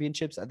 17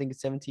 championships. I think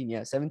it's 17.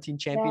 Yeah, 17 Yeah.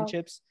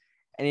 championships.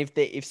 And if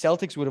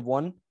Celtics would have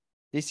won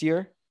this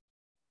year,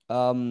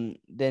 then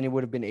it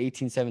would have been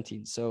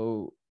 18-17.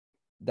 So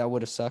that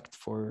would have sucked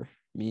for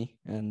me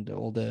and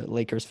all the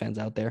Lakers fans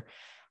out there.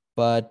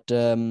 But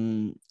I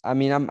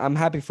mean, I'm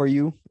happy for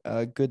you.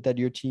 Good that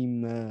your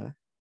team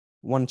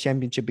won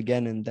championship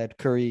again, and that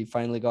Curry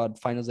finally got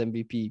Finals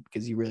MVP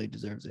because he really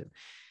deserves it.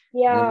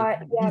 And Yeah,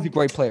 he's yeah. a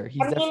great player.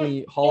 He's I mean,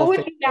 definitely Hall of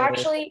Fame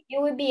player.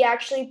 it would be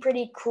actually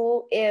pretty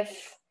cool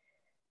if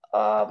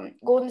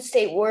Golden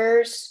State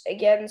Warriors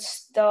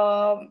against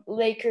the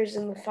Lakers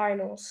in the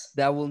finals.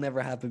 That will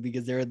never happen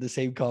because they're in the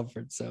same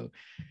conference. So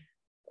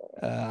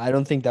I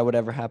don't think that would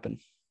ever happen.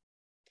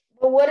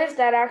 But what if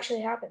that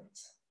actually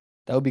happens?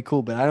 That would be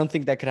cool, but I don't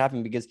think that could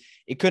happen because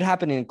it could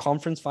happen in a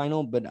conference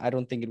final, but I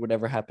don't think it would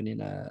ever happen in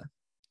a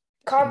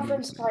NBA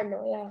Conference final.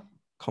 final, yeah.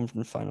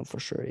 Conference final for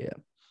sure. Yeah.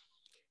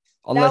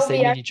 That Unless would they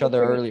be meet each actually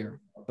other pretty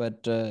earlier,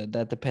 but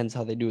that depends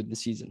how they do it in the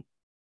season.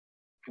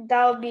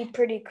 that would be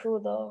pretty cool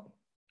though.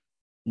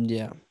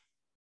 Yeah.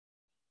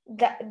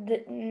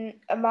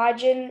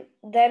 Imagine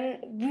then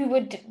we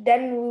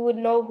would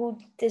know who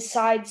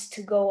decides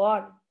to go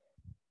on.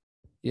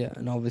 Yeah,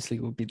 and obviously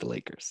it would be the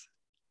Lakers.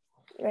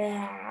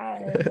 I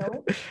don't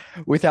know.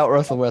 Without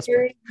Russell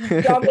Westbrook.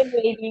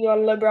 Dominating on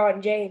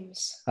LeBron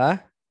James. Huh?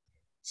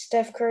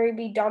 Steph Curry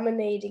be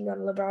dominating on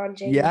LeBron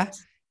James. Yeah.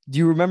 Do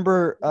you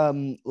remember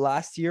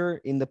last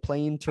year in the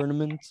play-in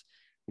tournament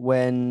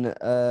when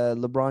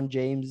LeBron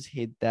James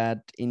hit that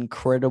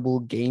incredible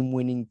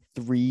game-winning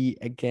 3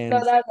 No,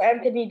 against? that's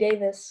Anthony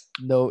Davis.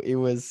 No, it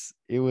was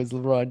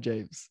LeBron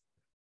James.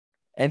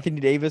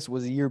 Anthony Davis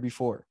was a year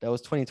before. That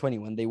was 2020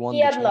 when they won He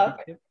the had luck.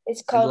 championship.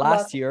 It's And called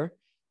last luck. year,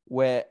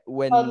 when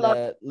Called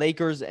luck.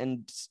 Lakers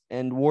and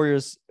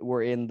Warriors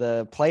were in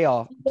the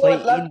playoff You know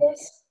what luck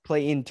is?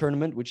 play-in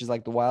tournament, which is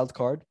like the wild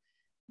card.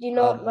 Do you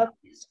know what luck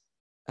is?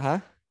 Huh?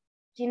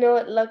 Do you know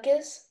what luck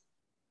is?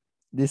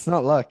 It's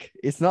not luck.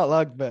 It's not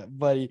luck, but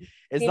buddy,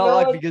 it's Do you not know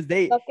luck what because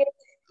luck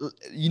is?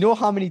 you know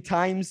how many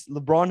times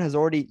LeBron has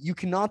already. You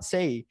cannot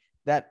say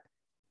that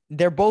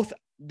they're both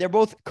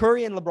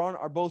Curry and LeBron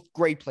are both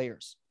great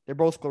players. They're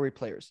both great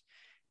players,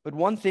 but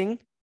one thing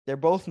they're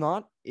both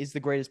not is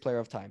the greatest player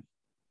of time.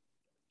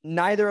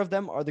 Neither of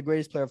them are the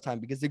greatest player of time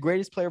because the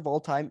greatest player of all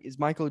time is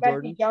Michael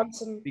Jordan.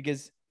 Johnson.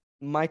 Because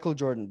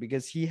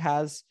he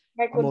has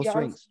the Michael most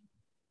Johnson. rings.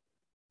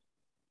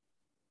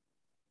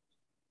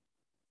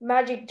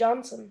 Magic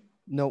Johnson.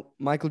 No,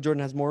 Michael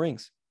Jordan has more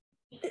rings.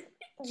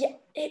 Yeah,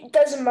 it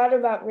doesn't matter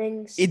about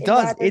rings. It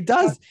does. It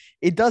does.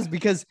 It does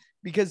because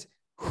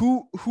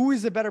who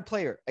is a better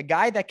player? A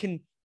guy that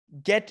can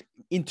get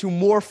into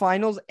more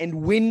finals and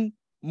win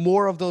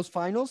more of those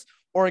finals,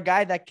 or a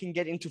guy that can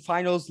get into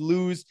finals,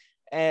 lose,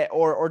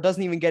 or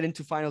doesn't even get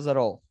into finals at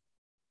all?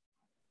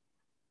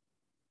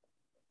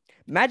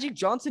 Magic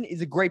Johnson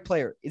is a great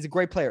player. Yeah,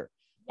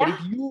 but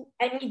if you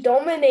and he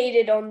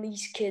dominated on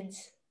these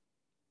kids.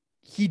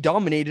 He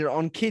dominated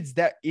on kids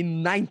that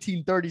in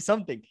 1930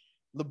 something.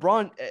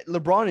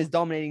 LeBron is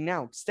dominating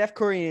now. Steph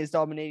Curry is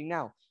dominating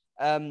now.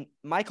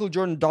 Michael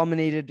Jordan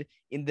dominated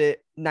in the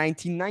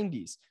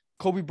 1990s.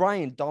 Kobe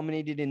Bryant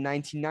dominated in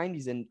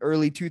 1990s and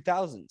early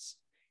 2000s.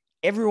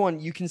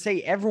 You can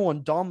say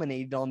everyone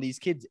dominated on these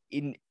kids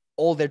in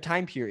all their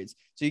time periods.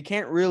 So you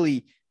can't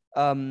really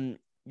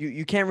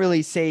you can't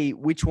really say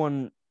which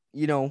one,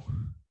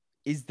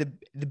 is the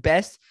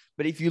best.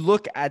 But if you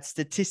look at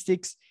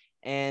statistics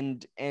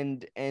and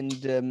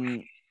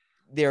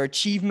their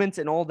achievements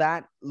and all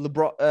that,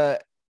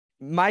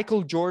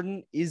 Michael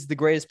Jordan is the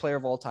greatest player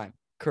of all time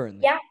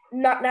currently. Yeah,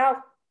 not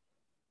now.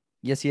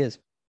 Yes, he is.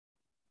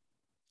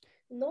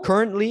 No.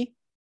 Currently,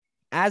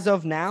 as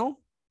of now,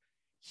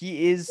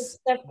 he It's is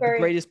Steph the Curry.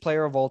 greatest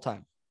player of all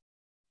time.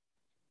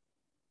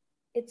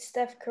 It's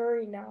Steph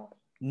Curry now.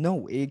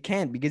 No, it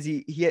can't, because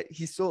he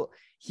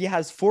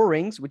has 4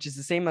 rings, which is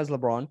the same as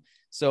LeBron.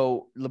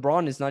 So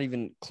LeBron is not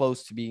even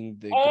close to being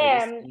the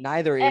greatest.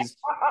 Neither is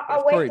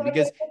Steph Curry,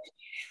 because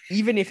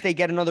even if they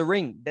get another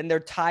ring, then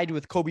they're tied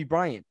with Kobe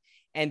Bryant.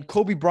 And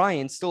Kobe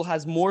Bryant still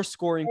has more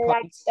scoring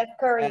points. Steph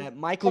Curry.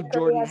 Michael Steph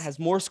Jordan Curry has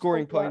more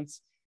scoring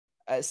points.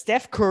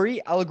 Steph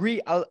Curry, I'll agree.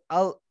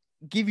 I'll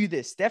give you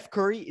this. Steph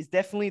Curry is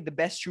definitely the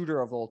best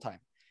shooter of all time.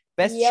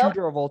 Best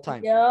shooter of all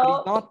time. But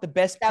he's not the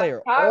best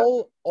player.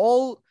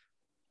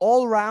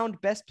 All round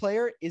best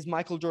player is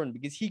Michael Jordan,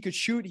 because he could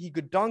shoot, he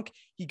could dunk,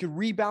 he could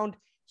rebound,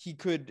 he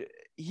could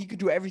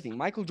do everything.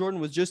 Michael Jordan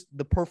was just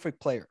the perfect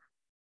player.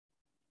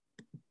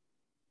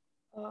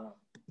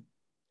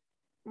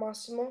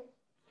 Massimo.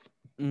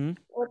 Mm-hmm.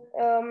 What,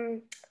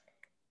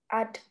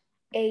 at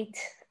 8,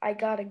 I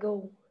gotta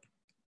go.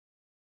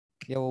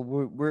 Yeah, well,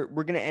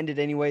 we're gonna end it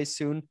anyway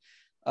soon.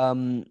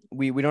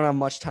 We don't have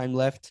much time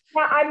left.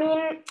 Yeah, I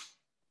mean,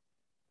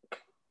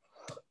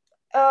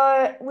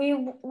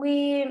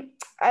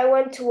 I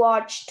went to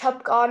watch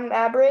Top Gun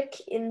Maverick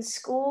in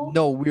school.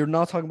 No, we're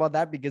not talking about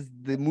that, because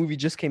the movie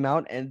just came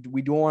out and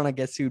we don't want to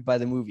get sued by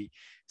the movie.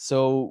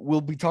 So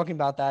we'll be talking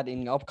about that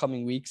in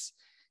upcoming weeks.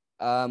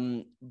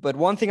 But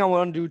one thing I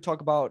want to talk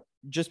about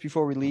just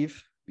before we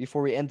leave,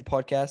 before we end the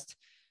podcast,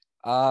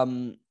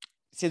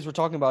 since we're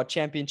talking about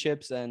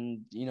championships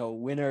and,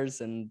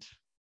 winners and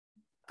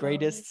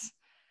greatest,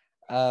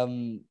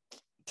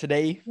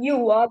 today You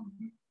won.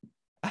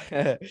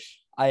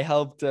 I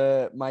helped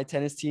my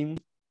tennis team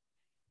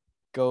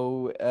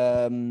go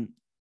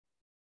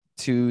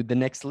to the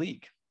next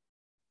league.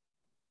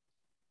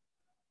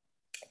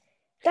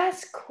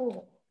 That's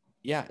cool.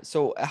 Yeah.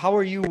 So how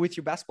are you with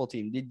your basketball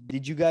team?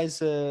 Did you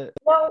guys?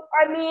 Well,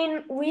 I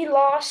mean, we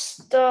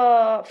lost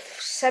the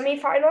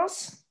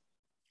semifinals.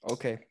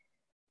 Okay,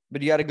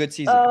 but you had a good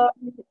season.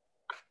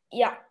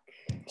 Yeah.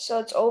 So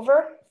it's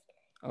over.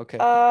 Okay.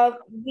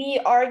 We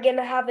are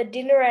gonna have a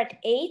dinner at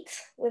 8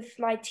 with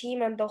my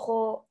team and the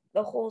whole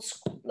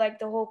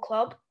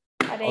club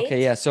at 8.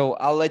 Okay. Yeah. So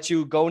I'll let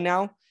you go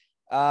now.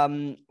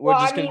 We're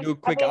just gonna do a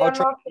quick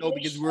outro. No,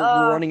 because we're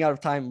running out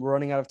of time. We're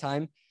running out of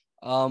time.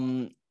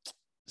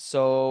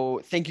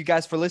 So thank you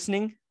guys for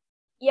listening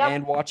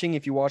and watching,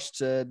 if you watched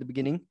the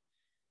beginning.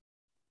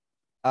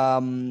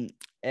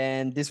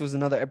 And this was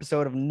another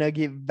episode of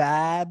Nugget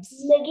Vibes.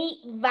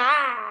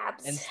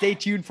 And stay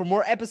tuned for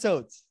more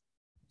episodes.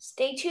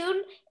 Stay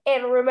tuned,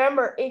 and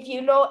remember, if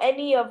you know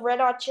any of Red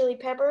Hot Chili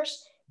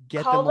Peppers,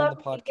 call them on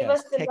the podcast. Give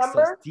us the text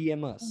number. Us,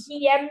 DM us.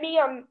 DM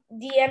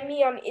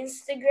me on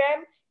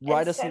Instagram.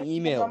 Write us an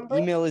email.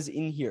 Email is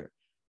in here.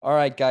 All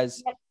right,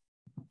 guys. Yep.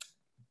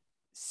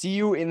 See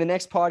you in the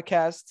next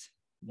podcast.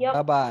 Yep.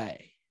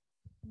 Bye-bye.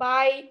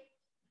 Bye.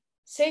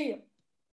 See you.